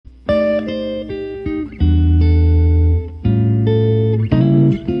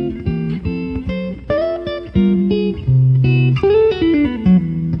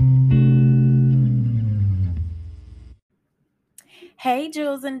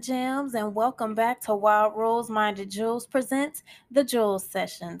jewels and gems, and welcome back to Wild Rules Minded Jewels presents the Jewels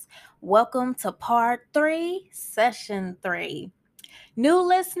Sessions. Welcome to part 3, session 3. New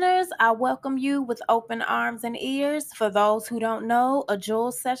listeners, I welcome you with open arms and ears. For those who don't know, a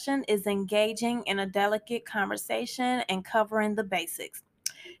Jewels session is engaging in a delicate conversation and covering the basics.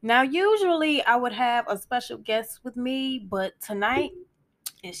 Now, usually I would have a special guest with me, but tonight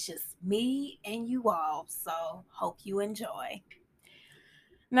it's just me and you all. So, hope you enjoy.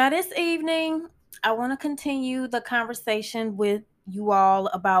 Now, this evening, I want to continue the conversation with you all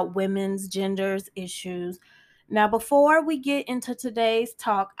about women's genders issues. Now, before we get into today's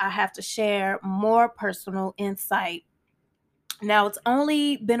talk, I have to share more personal insight. Now, it's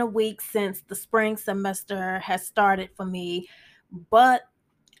only been a week since the spring semester has started for me, but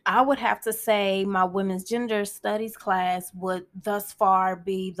I would have to say my women's gender studies class would thus far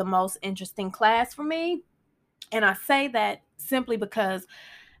be the most interesting class for me. And I say that simply because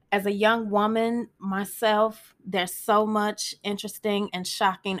as a young woman myself, there's so much interesting and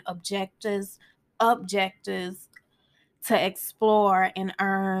shocking objectives to explore and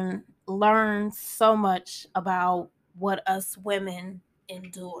learn so much about what us women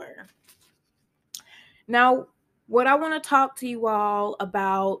endure. Now, what I want to talk to you all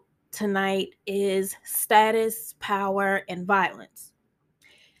about tonight is status, power, and violence.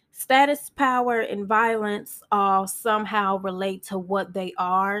 Status, power, and violence all somehow relate to what they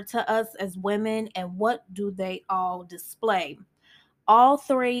are to us as women and what do they all display. All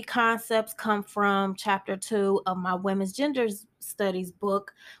three concepts come from chapter 2 of my women's gender studies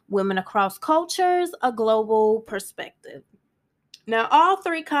book, Women Across Cultures, A Global Perspective. Now, all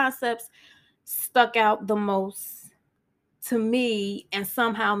three concepts stuck out the most to me and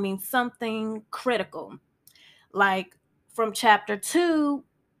somehow mean something critical. Like from chapter 2,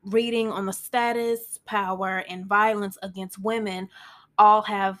 reading on the status, power, and violence against women all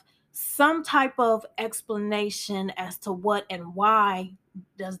have some type of explanation as to what and why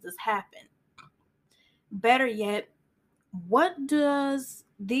does this happen. Better yet, what does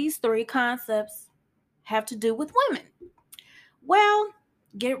these three concepts have to do with women? Well,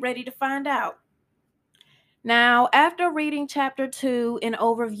 get ready to find out. Now, after reading chapter 2, an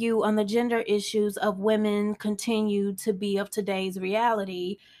overview on the gender issues of women continue to be of today's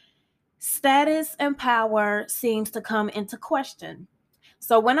reality, status and power seems to come into question.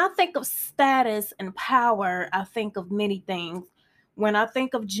 So when I think of status and power, I think of many things. When I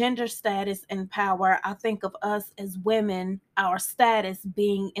think of gender status and power, I think of us as women, our status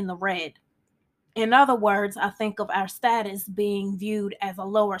being in the red. In other words, I think of our status being viewed as a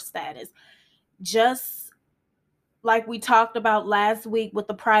lower status. Just like we talked about last week with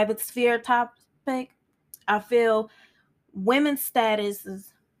the private sphere topic, I feel women's status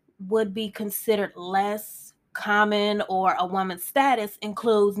would be considered less common, or a woman's status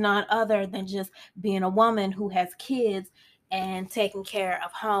includes none other than just being a woman who has kids and taking care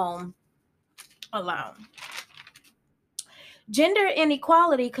of home alone. Gender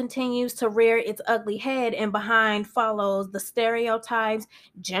inequality continues to rear its ugly head, and behind follows the stereotypes,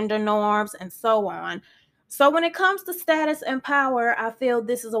 gender norms, and so on. So, when it comes to status and power, I feel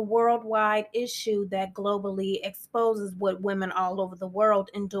this is a worldwide issue that globally exposes what women all over the world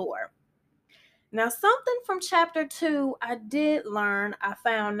endure. Now, something from chapter 2 I did learn I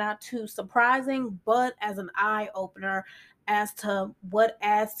found not too surprising, but as an eye opener as to what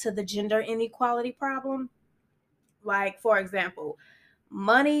adds to the gender inequality problem. Like, for example,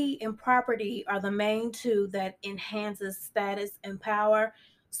 money and property are the main two that enhances status and power.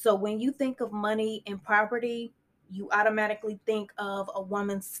 So when you think of money and property, you automatically think of a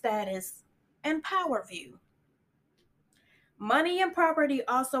woman's status and power view. Money and property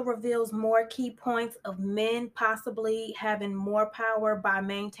also reveals more key points of men possibly having more power by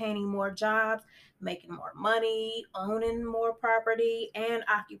maintaining more jobs, making more money, owning more property, and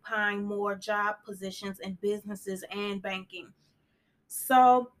occupying more job positions in businesses and banking.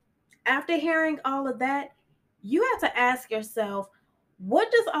 So, after hearing all of that, you have to ask yourself,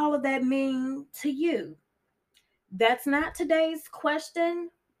 what does all of that mean to you? That's not today's question,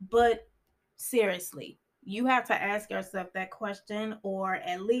 but seriously, you have to ask yourself that question or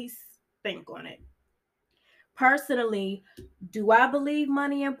at least think on it. Personally, do I believe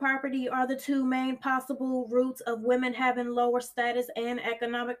money and property are the two main possible roots of women having lower status and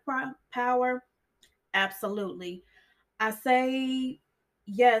economic power? Absolutely. I say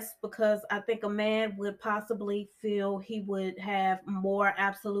yes because I think a man would possibly feel he would have more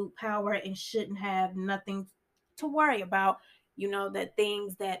absolute power and shouldn't have nothing to worry about, that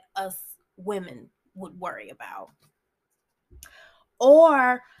things that us women would worry about.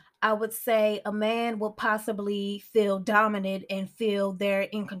 Or I would say a man will possibly feel dominant and feel they're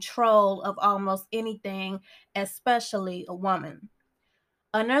in control of almost anything, especially a woman.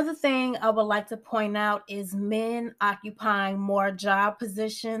 Another thing I would like to point out is men occupying more job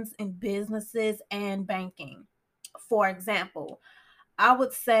positions in businesses and banking. For example, I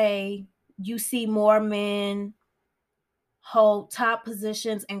would say you see more men hold top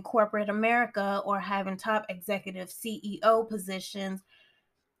positions in corporate America or having top executive CEO positions.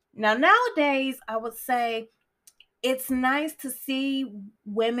 Now, nowadays, I would say it's nice to see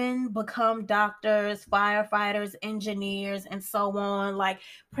women become doctors, firefighters, engineers, and so on. Like,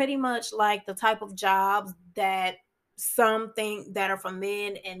 pretty much like the type of jobs that some think that are for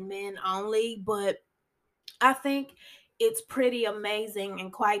men and men only. But I think it's pretty amazing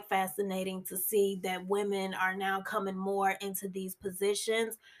and quite fascinating to see that women are now coming more into these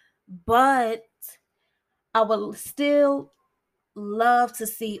positions. But I would still love to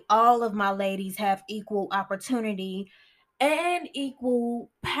see all of my ladies have equal opportunity and equal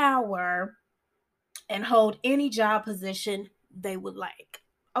power and hold any job position they would like.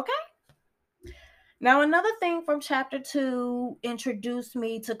 Okay? Now, another thing from chapter 2 introduced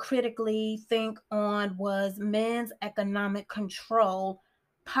me to critically think on was men's economic control,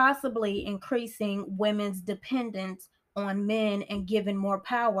 possibly increasing women's dependence on men and giving more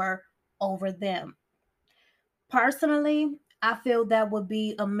power over them. Personally, I feel that would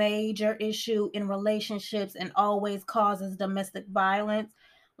be a major issue in relationships and always causes domestic violence.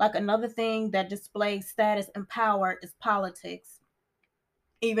 Like another thing that displays status and power is politics.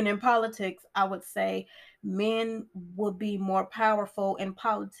 Even in politics, I would say men would be more powerful in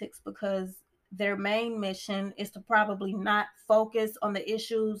politics because their main mission is to probably not focus on the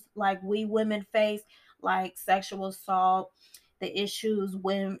issues like we women face, like sexual assault, the issues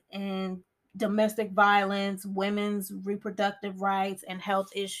when in domestic violence, women's reproductive rights and health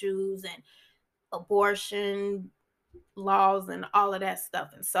issues and abortion laws and all of that stuff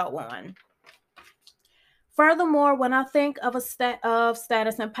and so on. Furthermore, when I think of of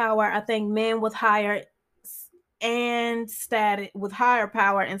status and power, I think men with higher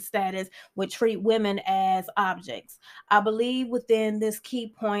power and status would treat women as objects. I believe within this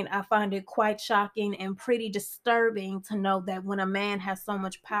key point, I find it quite shocking and pretty disturbing to know that when a man has so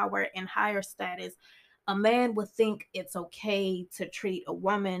much power and higher status, a man would think it's okay to treat a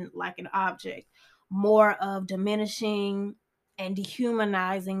woman like an object, more of diminishing and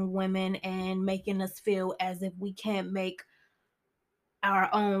dehumanizing women and making us feel as if we can't make our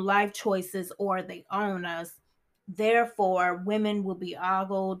own life choices or they own us. Therefore, women will be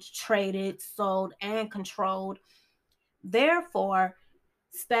ogled, traded, sold, and controlled. Therefore,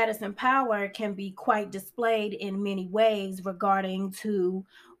 status and power can be quite displayed in many ways regarding to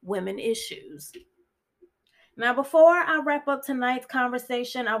women issues. Now, before I wrap up tonight's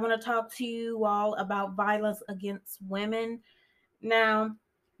conversation, I want to talk to you all about violence against women. Now,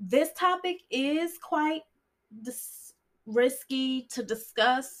 this topic is quite risky to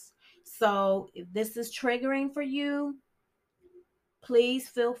discuss. So, if this is triggering for you, please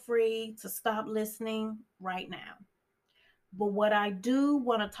feel free to stop listening right now. But what I do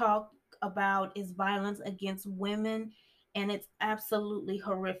want to talk about is violence against women, and it's absolutely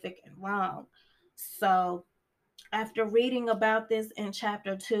horrific and wrong. So, after reading about this in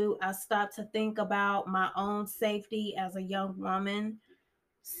chapter 2, I stopped to think about my own safety as a young woman.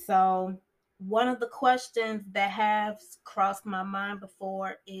 So, one of the questions that has crossed my mind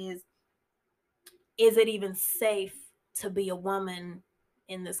before is it even safe to be a woman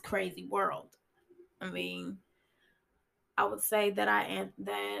in this crazy world? I mean, I would say that I am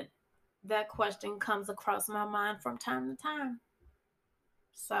that question comes across my mind from time to time.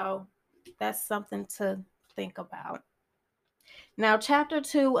 So, that's something to think about. Now, chapter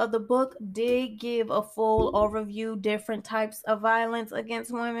 2 of the book did give a full overview different types of violence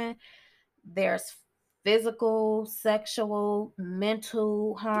against women. There's physical, sexual,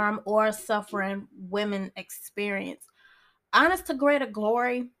 mental harm, or suffering women experience. Honest to greater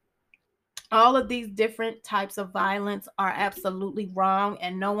glory, all of these different types of violence are absolutely wrong,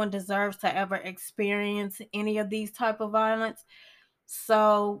 and no one deserves to ever experience any of these type of violence.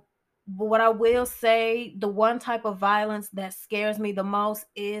 So, what I will say, the one type of violence that scares me the most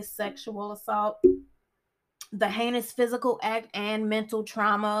is sexual assault. The heinous physical act and mental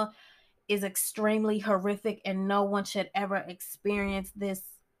trauma is extremely horrific, and no one should ever experience this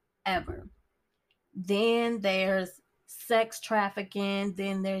ever. Then there's sex trafficking,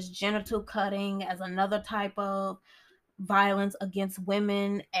 then there's genital cutting as another type of violence against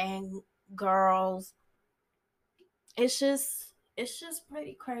women and girls. It's just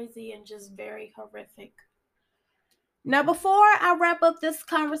pretty crazy and just very horrific. Now, before I wrap up this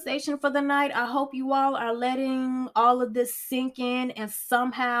conversation for the night, I hope you all are letting all of this sink in and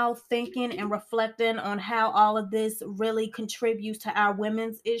somehow thinking and reflecting on how all of this really contributes to our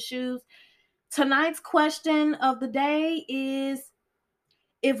women's issues. Tonight's question of the day is,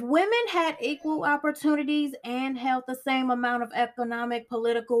 if women had equal opportunities and held the same amount of economic,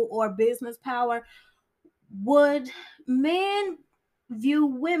 political, or business power, would men view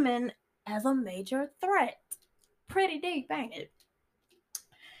women as a major threat? Pretty deep, ain't it?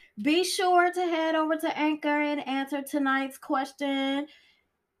 Be sure to head over to Anchor and answer tonight's question.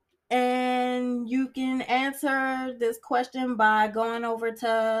 And you can answer this question by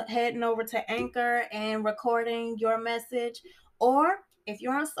heading over to Anchor and recording your message. Or if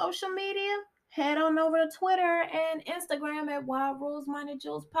you're on social media, head on over to Twitter and Instagram at Wild Rules Minded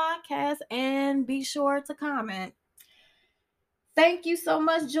Jules Podcast and be sure to comment. Thank you so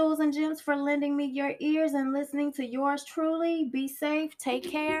much, Jules and Gems, for lending me your ears and listening to yours truly. Be safe, take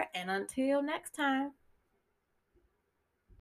care, and until next time.